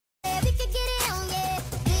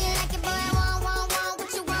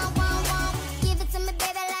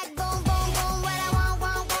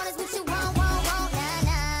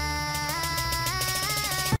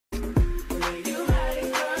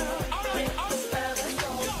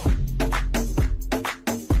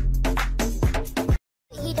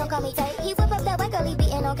call me Tay. He whip up that white girl, he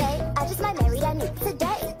beating okay. I just might marry that nigga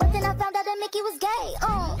today. But then I found out that Mickey was gay.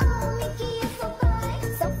 Oh, Mickey is so fine.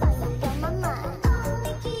 So fine, I got my mind. Oh,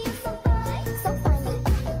 Mickey is so fine. So fine, Mickey.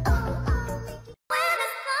 Mickey. When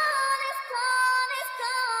it's gone, it's gone, it's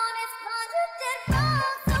gone, it's gone. You did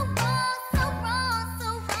wrong, so wrong, so wrong, so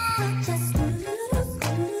wrong. Just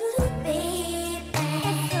baby,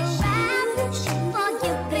 it's a wrap for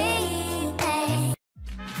you, baby.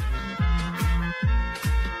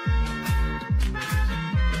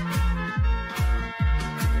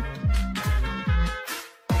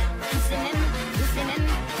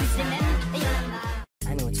 I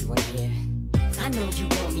know what you want to hear. I know you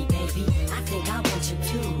want me, baby. I think I want you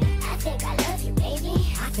too. I think I love you, baby.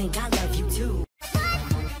 I think I love you too.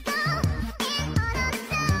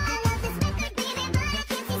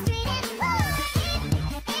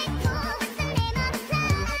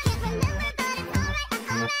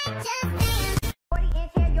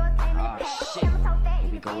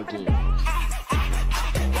 Here we go again.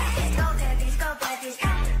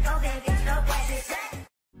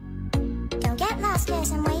 Don't get lost,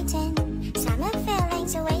 cause I'm waiting. Summer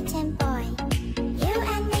feelings are waiting, boy. You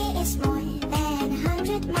and me is more than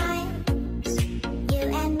 100 miles. You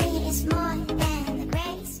and me is more than the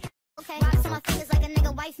grace. Okay, rocks on my fingers like a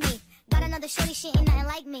nigga wife me. Got another shorty, she ain't nothing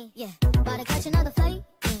like me. Yeah, about to catch another fight.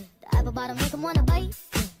 The apple bottom make him wanna bite.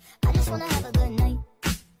 I just wanna have a good night.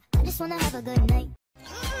 I just wanna have a good night.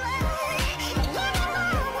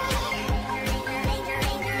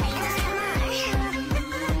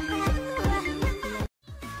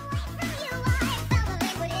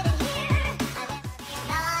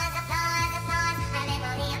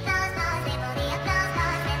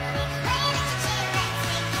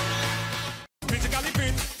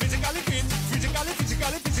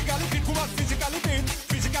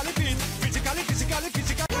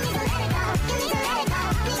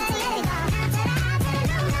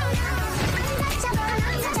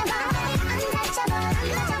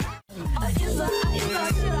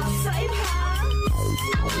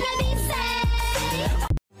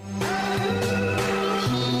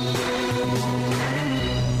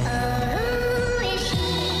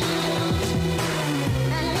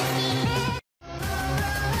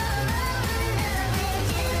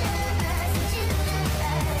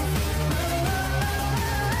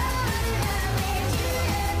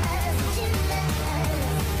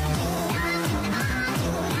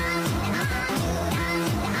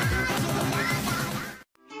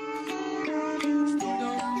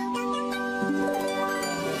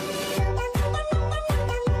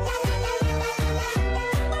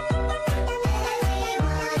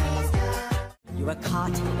 You were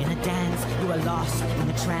caught in a dance, you were lost in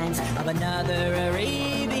the trance of another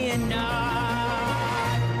Arabian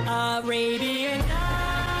night. Arabian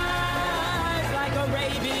nights, like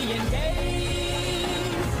Arabian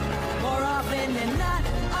days. More often than not,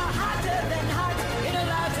 are hotter than hot in a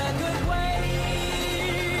lot of good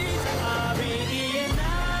ways. Arabian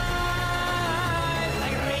nights,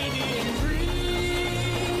 like Arabian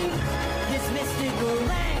dreams. This mystical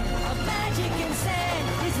land of magic and sand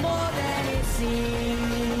is more than it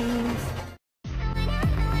seems.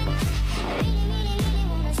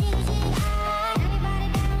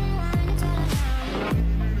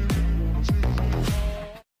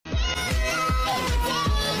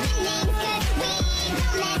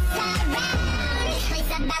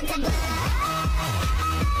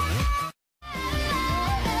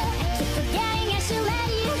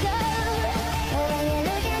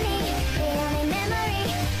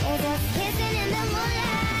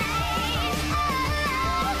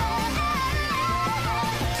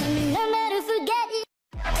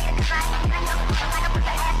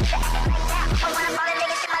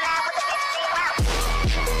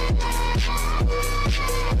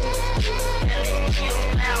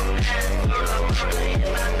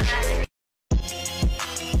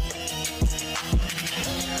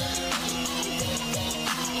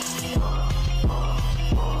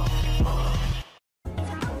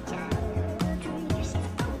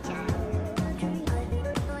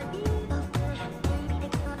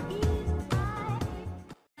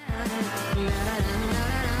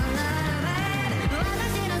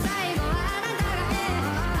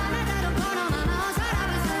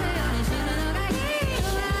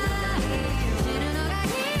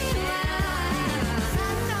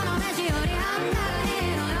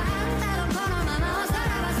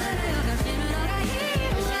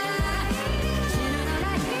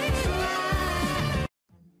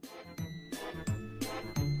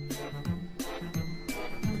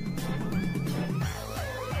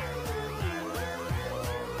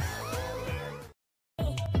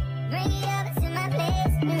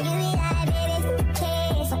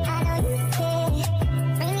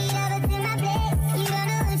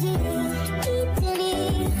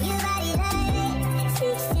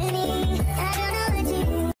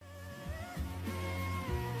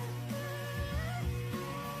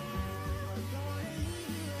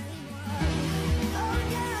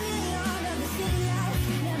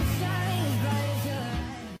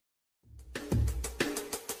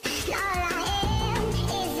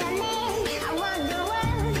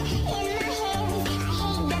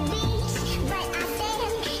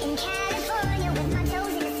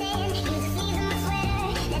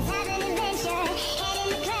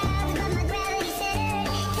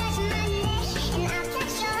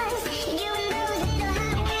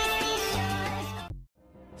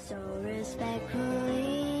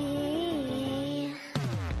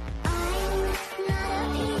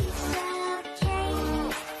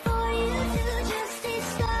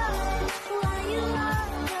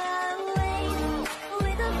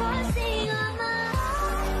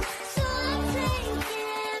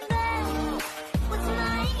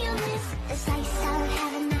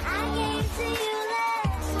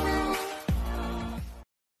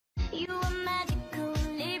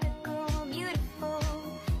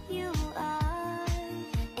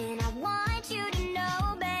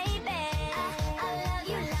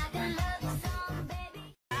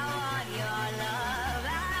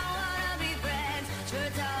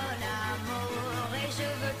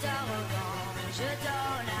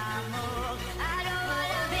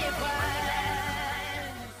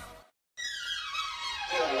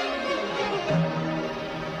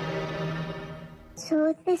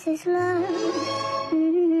 this is love.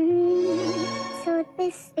 So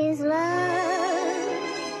this is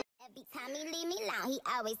love. Every time he leave me alone, he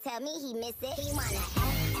always tell me he miss it. He wanna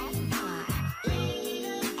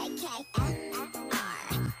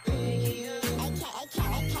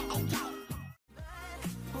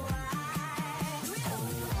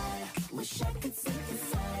Wish I could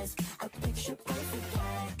synthesize a picture perfect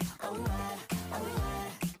guy. Oh what, oh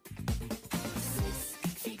what.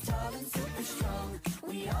 6 feet tall and super strong.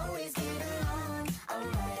 We always get along.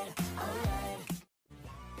 Alright, alright.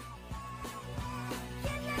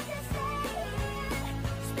 Can I just stay here?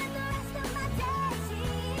 Spend the rest of my days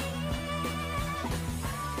here.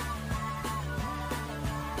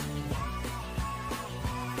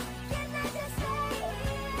 Can I just stay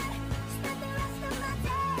here? Spend the rest of my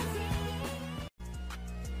days here.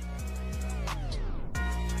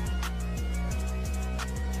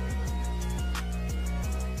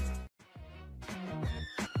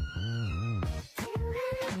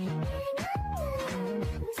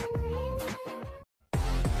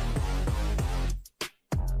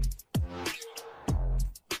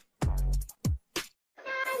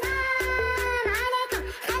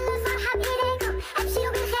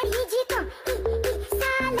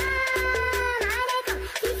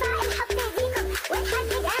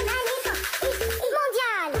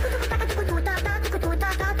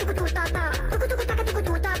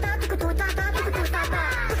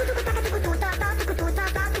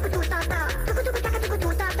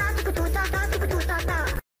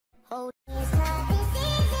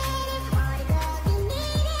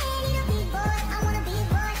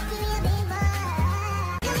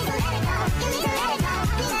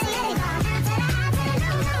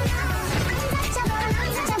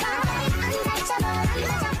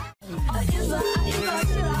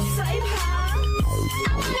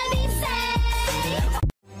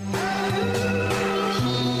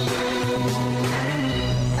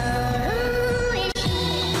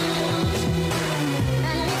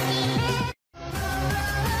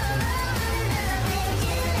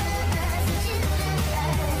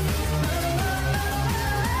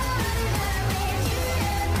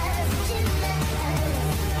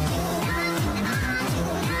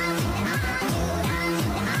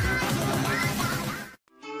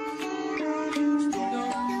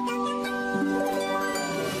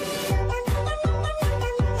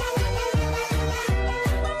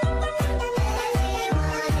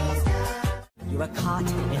 You are caught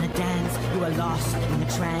in a dance, you are lost in the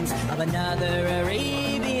trance of another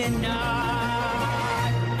Arabian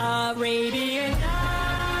night. Arabian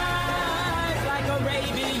nights, like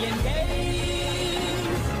Arabian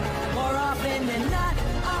days. More often than not,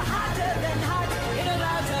 are hotter than hot in a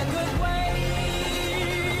lots of good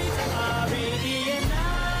ways. Arabian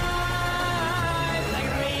nights, like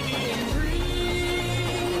Arabian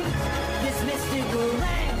dreams. This mystical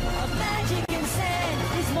land of magic and sand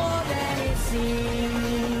is more than it seems.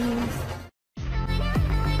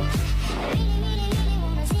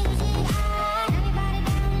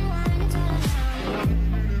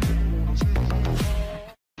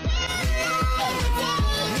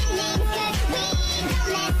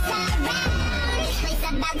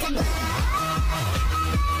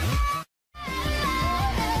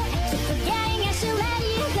 Forgetting I should let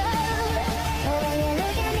you go. But when you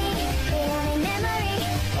look at me, the only memory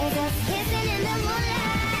is us kissing in the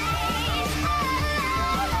moonlight.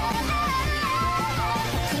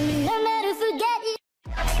 Remember to forget you.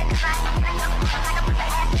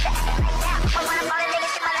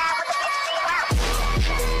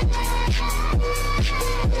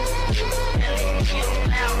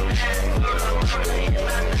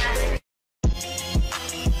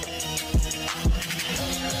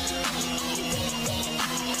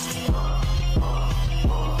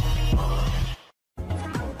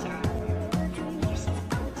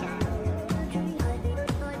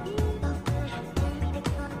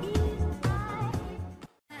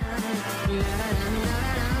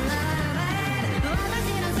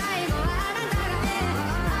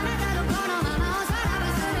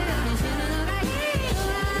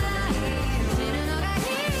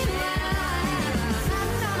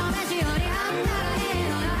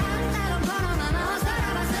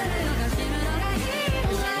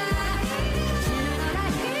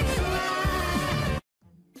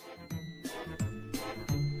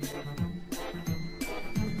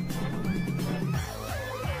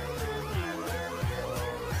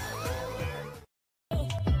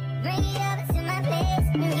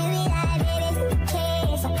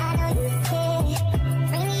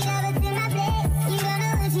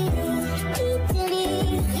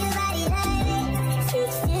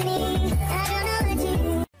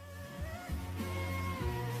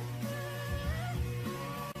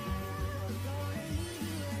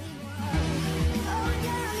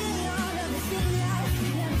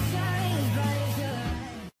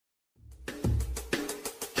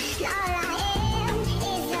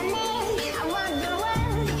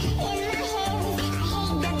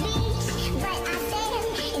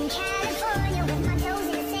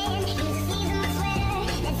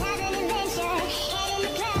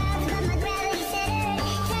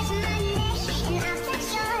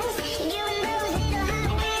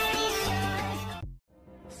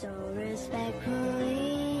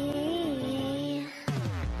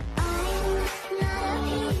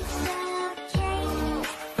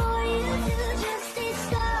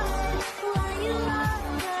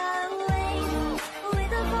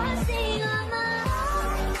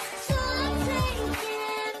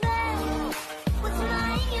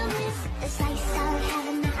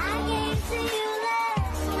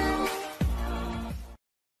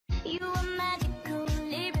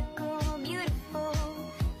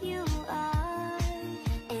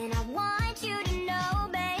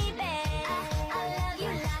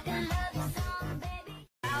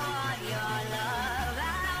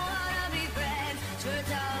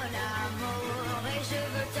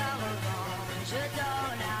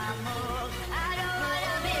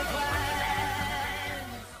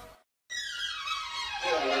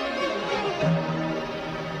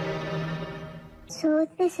 So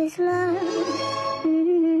this is love.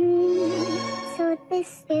 So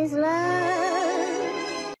this is love.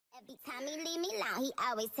 Every time he leave me alone, he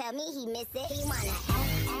always tell me he miss it. He wanna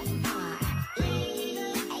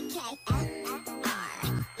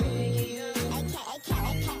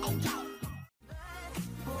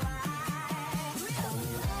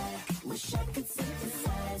Wish I could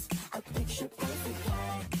synthesize a picture perfect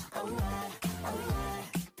guy. Alright, alright.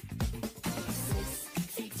 6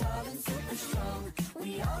 feet tall and super strong.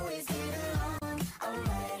 We always get along.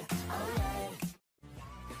 Alright, alright.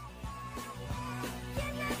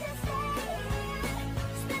 Can I just stay?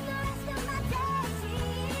 Spend the rest of my days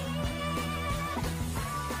here.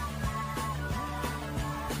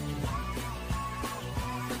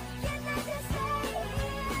 Can I just stay?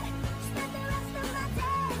 Spend the rest of my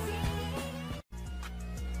days here.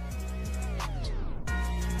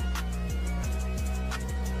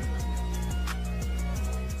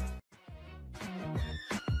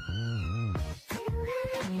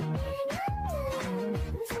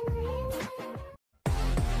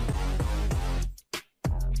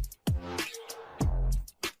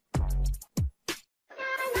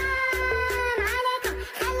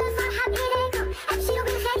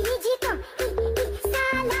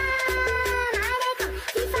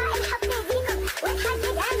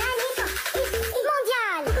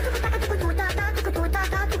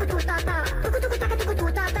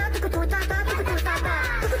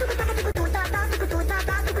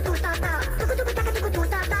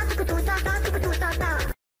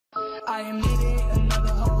 I admit it, another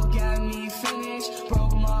hole got me finished.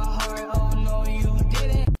 Broke my heart, oh no you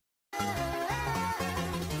didn't.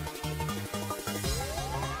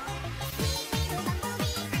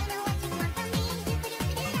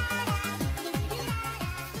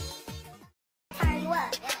 Turn you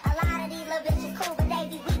up. A lot of these little bitches cool, but they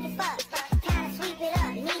be weak as fuck. Kinda sweep it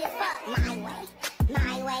up, neat as fuck.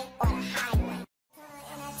 My way, or the highway.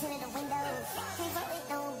 And I turn the windows. Can't fuck with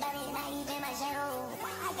nobody, not even my shadow.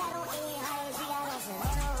 I got on air, high, she got on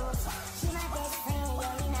Soleros. She my best friend,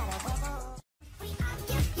 yeah, we not a bubble. We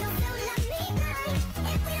argue, you feel love me blind.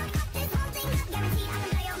 If we don't fuck this whole thing up, guaranteed I can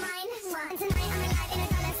blow your mind. And tonight I'm alive in a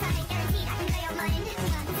dollar sign, guaranteed I can blow your mind. And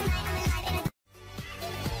tonight I'm alive in a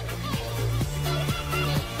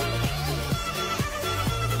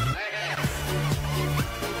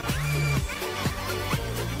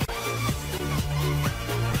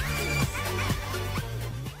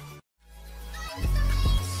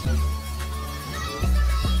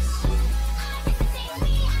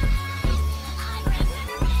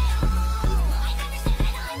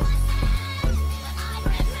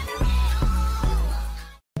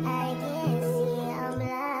I can see I'm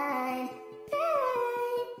blind.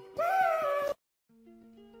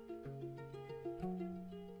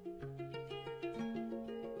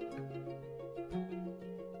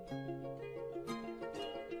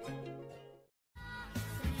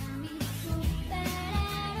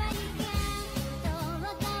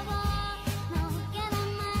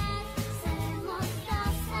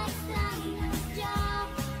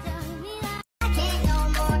 I can't no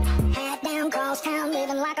more. Hat down, cross town,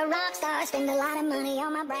 living like a rock star. Spend a lot of money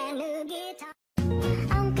on my brand new guitar.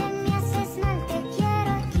 Aunque me haces mal, te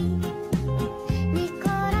quiero aquí. Mi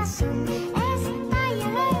corazón está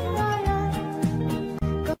lleno de dolor.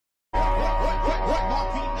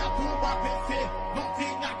 Novinha do ABC,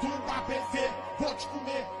 novinha do ABC, vou te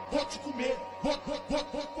comer, vou te comer, vou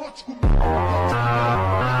te comer.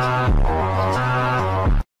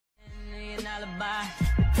 An alibi.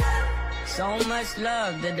 So much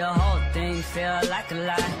love that the whole thing felt like a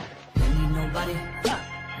lie. Don't need nobody.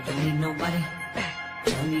 Don't need nobody.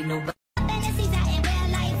 Don't need nobody. Fantasies out in real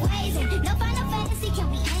life ways. And no final fantasy, can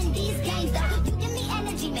we end these games though? You give me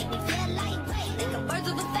energy, make me feel like rain. Like a birds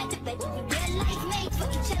of a feather, baby, we real life mates for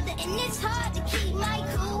each other. And it's hard to keep my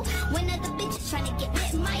cool when other bitches trying to get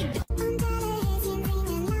with my dude.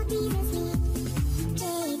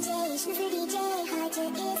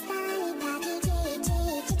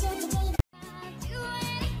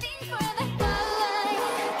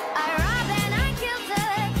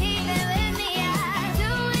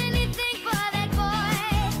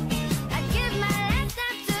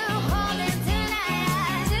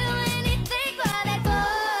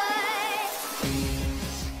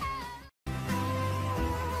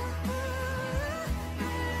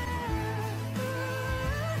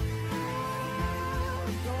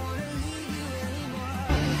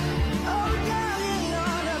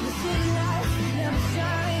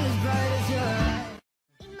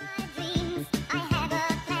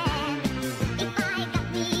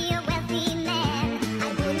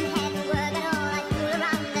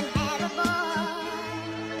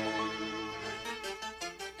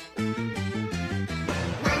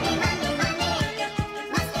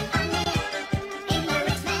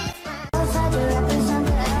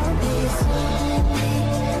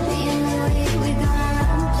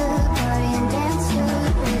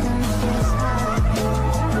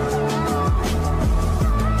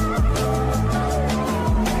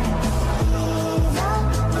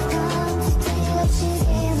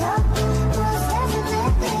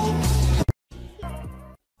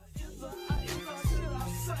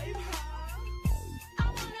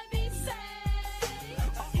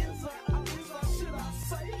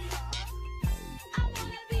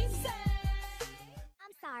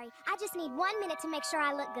 I just need 1 minute to make sure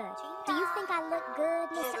I look good. Do you think I look good,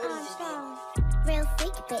 Mr. Armstrong? Real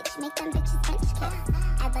freak bitch, make them bitches bench kick.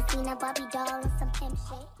 Ever seen a Barbie doll or some pimp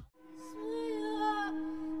shit?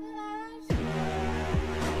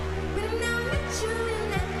 When I met you in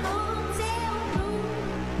that hotel room,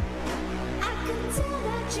 I could tell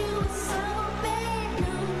that you were so bad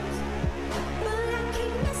news. But I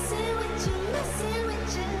keep messing with you, messing with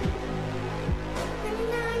you. And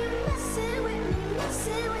now you're messing with me,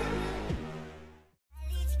 messing with me.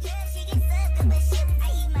 She gets up on my ship. I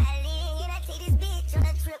eat my lean and I take this bitch on a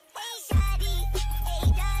trip. Hey, shawty, hey,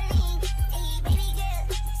 darling, hey, baby girl,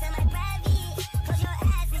 so my private. Close your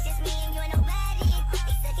eyes, it's just me and you and nobody.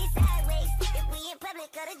 They suck it sideways. If we in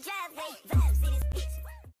public or the driveway, vibes in this bitch.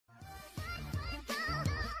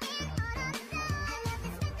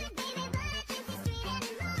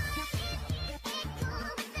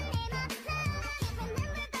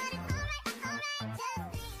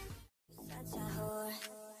 Such a whore.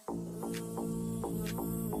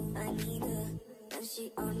 I need her. When she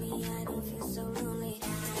on me, I don't feel so lonely.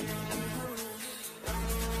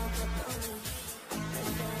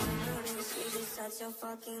 Such a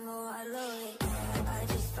fucking whore, I love it. I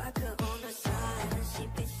just fuck her on the side, and she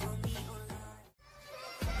bitch on me online.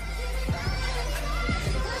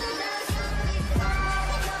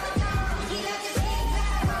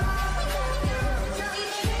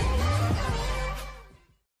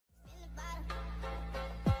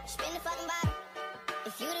 Spin the fucking bottle.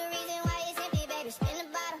 If you the reason why it's empty, baby, spin the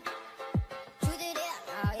bottle. Truth it is,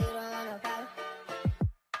 no, you don't want no problem.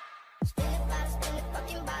 Spin the bottle, spin the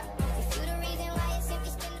fucking bottle. If you the reason why it's empty,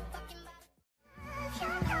 spin the fucking bottle.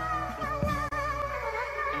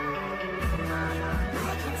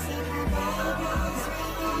 I can see my baby's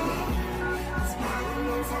waiting. His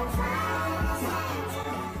diamonds on fire in his hands.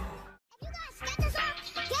 If you guys get this off,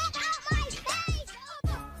 get out my face!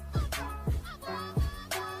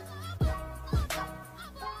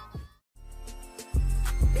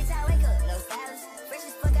 Bitch, I wake up, no styles. Fresh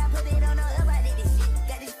as fuck, I put it on her up, I did this shit.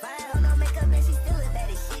 Got this fine, on no makeup, and she still look bad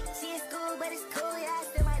as shit. She in school, but it's cool, yeah, I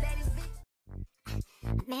still my daddy's bitch.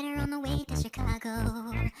 I met her on the way to Chicago,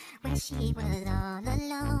 where she was all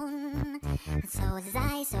alone. And so was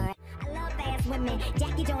I, so I love fast women.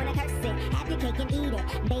 Jackie Joyner Kersey, have your cake and eat it.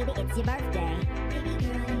 Baby, it's your birthday. Baby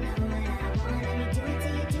girl, you know what I want. Let me do it to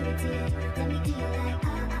you, do it to you. Let me do you like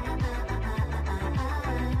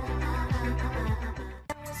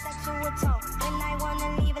Sexual talk, when I wanna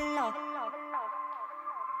leave alone.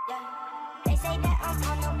 Yeah. They say that I'm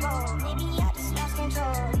on the road, maybe I just lost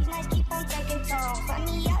control. These nights keep on taking toll. Find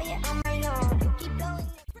me out here on my own. You keep blowing.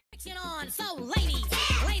 Friction on, so ladies,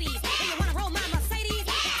 ladies, if you wanna roll my Mercedes,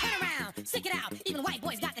 turn around, stick it out. Even white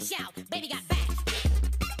boys got to shout, baby got back.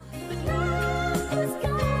 Who's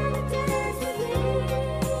gonna dance with me?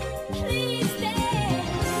 Please stay,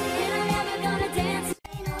 and I'm never gonna dance.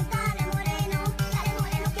 Dale moreno,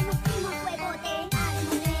 que nos fuimos fuegote. Dale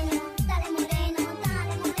moreno, dale moreno,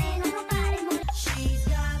 dale moreno, no pares moreno. She's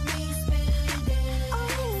got me spinning. Oh,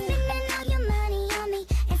 spending all your money on me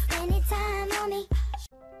and spending time on me.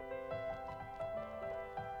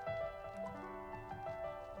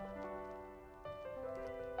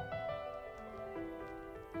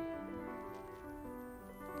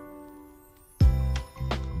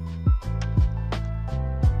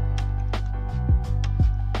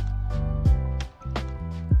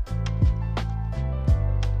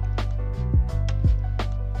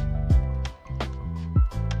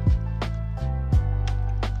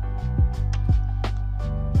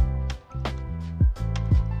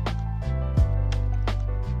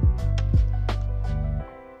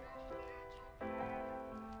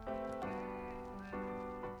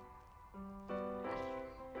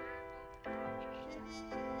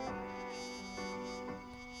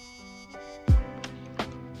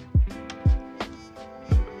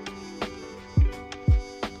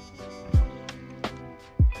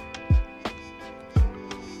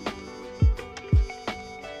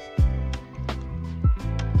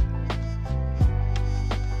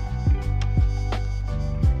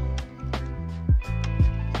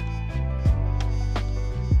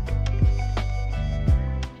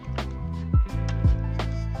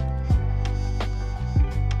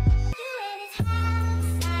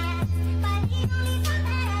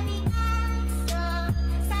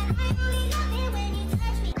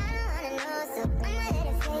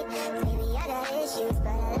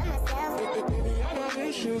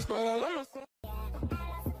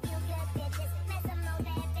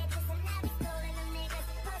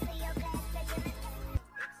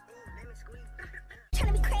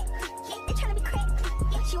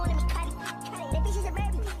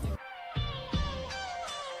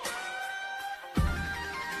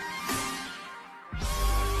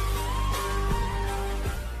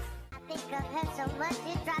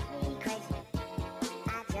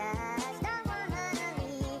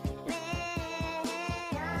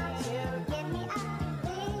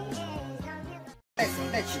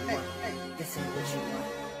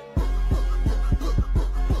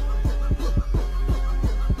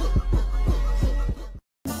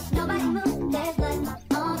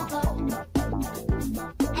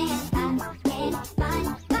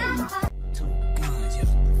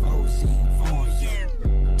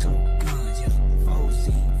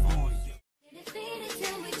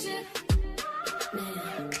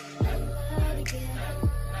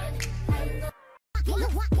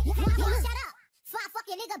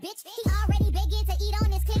 your nigga, bitch. He already begging to eat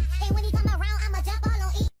on his clip, and when he come around, I'ma jump all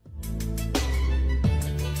on it.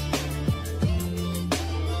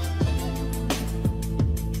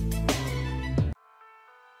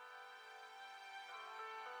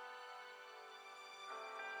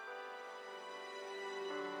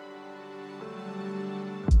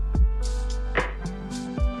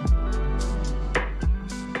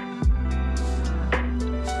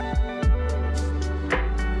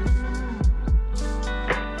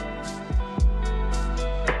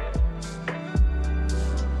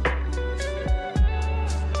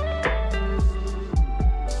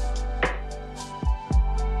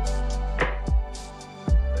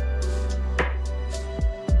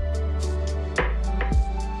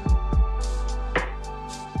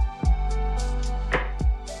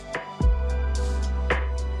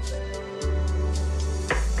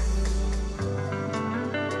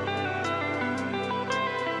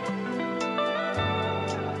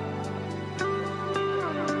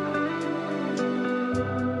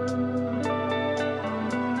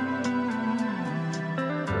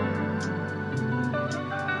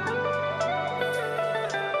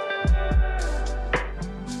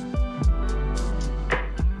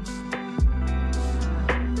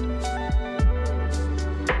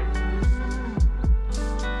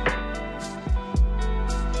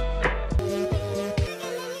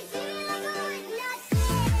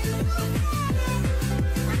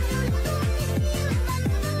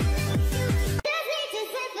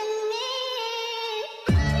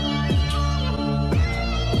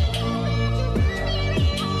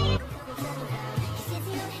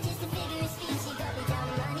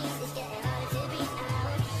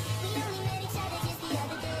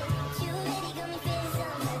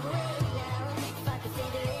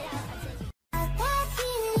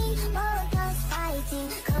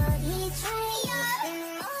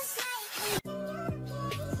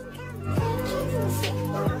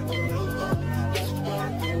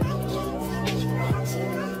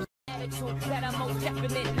 That I'm most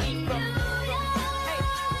definitely from.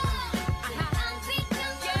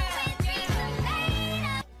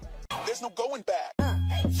 There's no going back.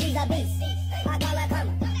 She's a beast. I call her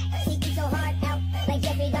come. She keeps her heart out like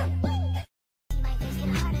Jeffrey Dahmer.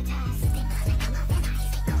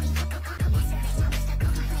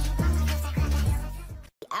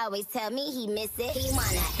 He always tell me he miss it. He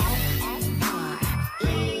wanna F-F-R-E-A-K-F-F-R-E.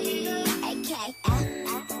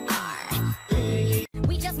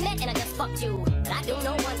 We just met and I just fucked you. But I do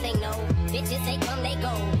know one thing, no. Bitches, they come, they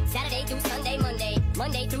go. Saturday through Sunday,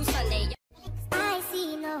 Monday through Sunday.